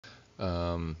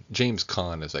James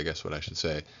Caan is, I guess, what I should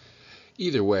say.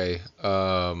 Either way,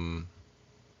 I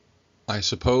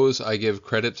suppose I give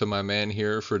credit to my man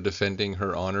here for defending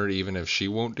her honor even if she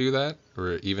won't do that,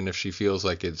 or even if she feels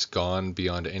like it's gone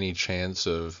beyond any chance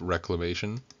of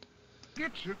reclamation.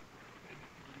 Get you.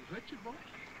 Let you, boy.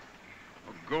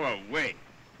 Oh, go away.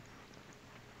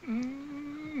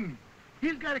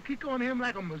 He's got a kick on him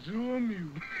like a Missouri mule.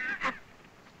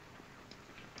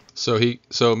 So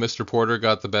Mr. Porter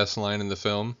got the best line in the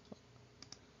film.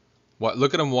 What?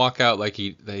 Look at him walk out like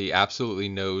he absolutely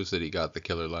knows that he got the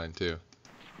killer line too.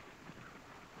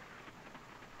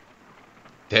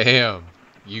 Damn,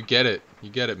 you get it,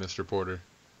 Mr. Porter.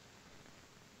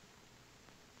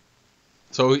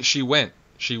 So she went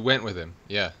with him,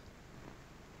 yeah.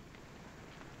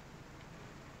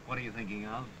 What are you thinking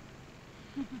of?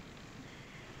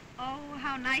 Oh,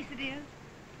 how nice it is.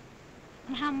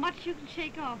 And how much you can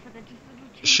shake off with it, just a little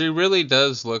change. She really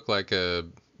does look like a,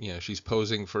 she's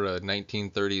posing for a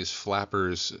 1930s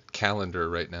Flappers calendar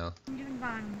right now.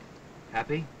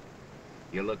 Happy?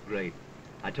 You look great.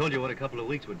 I told you what a couple of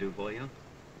weeks would do for you.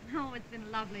 Oh, it's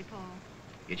been lovely, Paul.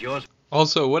 It's yours.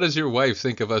 Also, what does your wife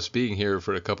think of us being here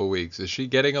for a couple weeks? Is she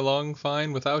getting along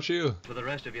fine without you? For the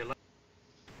rest of your life.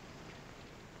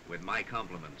 With my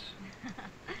compliments.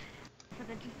 For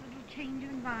the just a little change of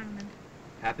environment.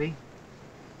 Happy?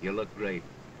 You look great.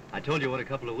 I told you what a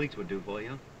couple of weeks would do for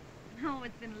you. Oh,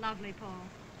 it's been lovely, Paul.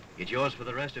 It's yours for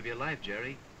the rest of your life,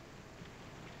 Jerry.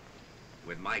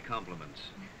 With my compliments.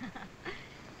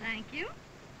 Thank you.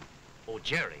 Oh,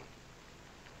 Jerry.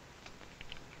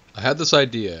 I had this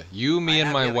idea. You, me,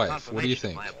 and my wife. What do you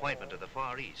think? My appointment to the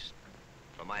Far East.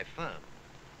 For my firm.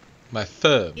 My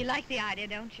firm. You like the idea,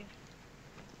 don't you?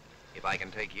 If I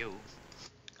can take you.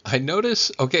 I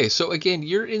notice. Okay, so again,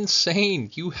 you're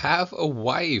insane. You have a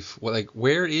wife. Like,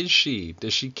 where is she?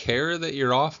 Does she care that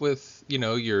you're off with,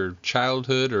 your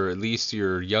childhood or at least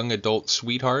your young adult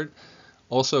sweetheart?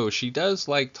 Also, she does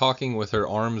like talking with her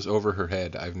arms over her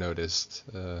head, I've noticed,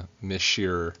 Miss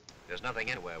Shearer. There's nothing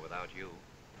anywhere without you.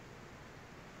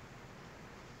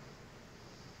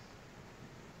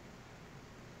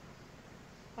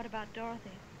 What about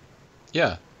Dorothy?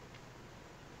 Yeah.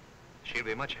 She'll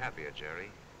be much happier, Jerry.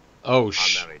 Oh,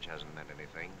 Our marriage hasn't meant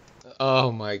anything.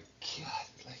 Oh my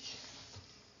God.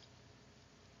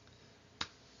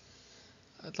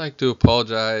 I'd like to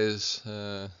apologize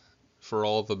for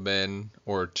all the men,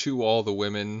 or to all the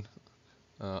women,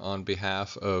 on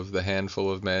behalf of the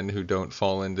handful of men who don't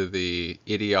fall into the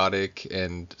idiotic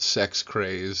and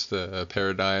sex-crazed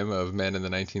paradigm of men in the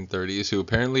 1930s, who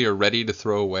apparently are ready to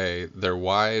throw away their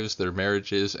wives, their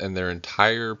marriages, and their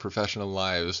entire professional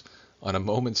lives on a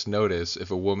moment's notice if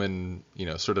a woman,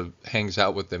 sort of hangs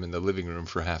out with them in the living room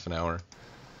for half an hour.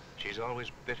 She's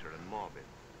always bitter and morbid.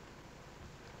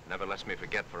 Never lets me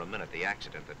forget for a minute the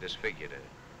accident that disfigured her.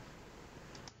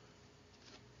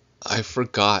 I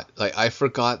forgot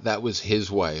that was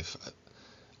his wife.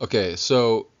 Okay,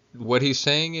 so what he's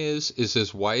saying is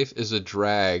his wife is a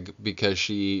drag because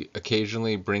she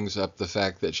occasionally brings up the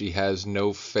fact that she has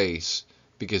no face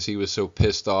because he was so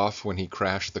pissed off when he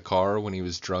crashed the car when he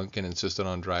was drunk and insisted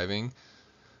on driving.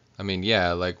 I mean,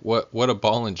 yeah, like what a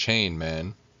ball and chain,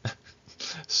 man.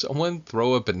 Someone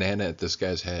throw a banana at this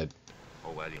guy's head.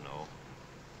 Oh, well,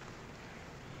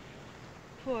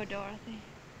 Poor Dorothy.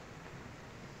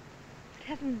 It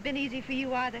hasn't been easy for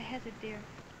you either, has it, dear?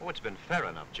 Oh, it's been fair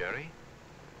enough, Jerry.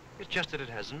 It's just that it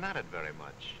hasn't mattered very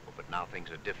much. Oh, but now things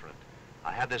are different.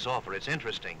 I had this offer. It's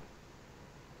interesting.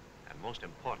 And most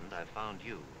important, I found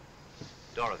you.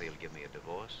 Dorothy will give me a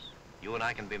divorce. You and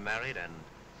I can be married and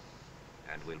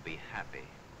we'll be happy.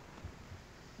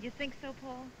 You think so,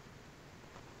 Paul?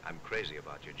 I'm crazy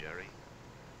about you, Jerry.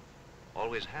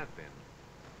 Always have been.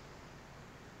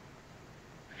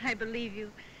 I believe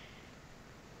you.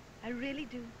 I really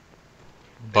do.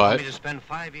 They want But me to spend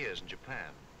 5 years in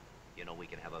Japan. We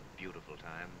can have a beautiful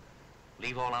time.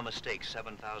 Leave all our mistakes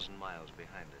 7,000 miles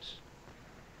behind us.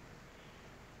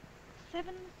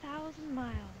 7,000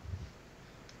 miles.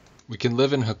 we can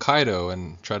live in Hokkaido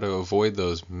and try to avoid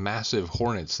those massive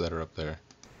hornets that are up there.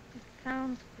 It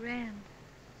sounds grand.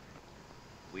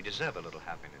 We deserve a little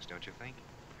happiness, don't you think?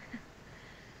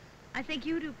 I think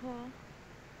you do, Paul.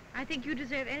 I think you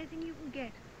deserve anything you can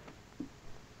get.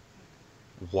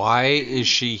 Why is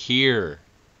she here?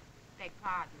 Beg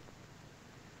pardon.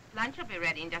 Lunch will be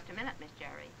ready in just a minute, Miss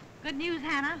Jerry. Good news,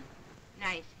 Hannah.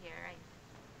 Nice hearing.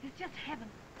 It's just heaven.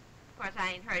 Of course,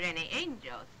 I ain't heard any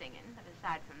angels singing, but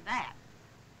aside from that...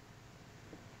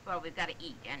 Well, we've got to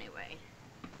eat anyway.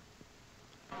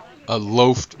 A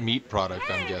loafed meat product,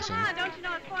 I'm guessing. Don't you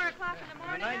know it's 4 o'clock in the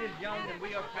morning? The night is young and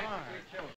we are far.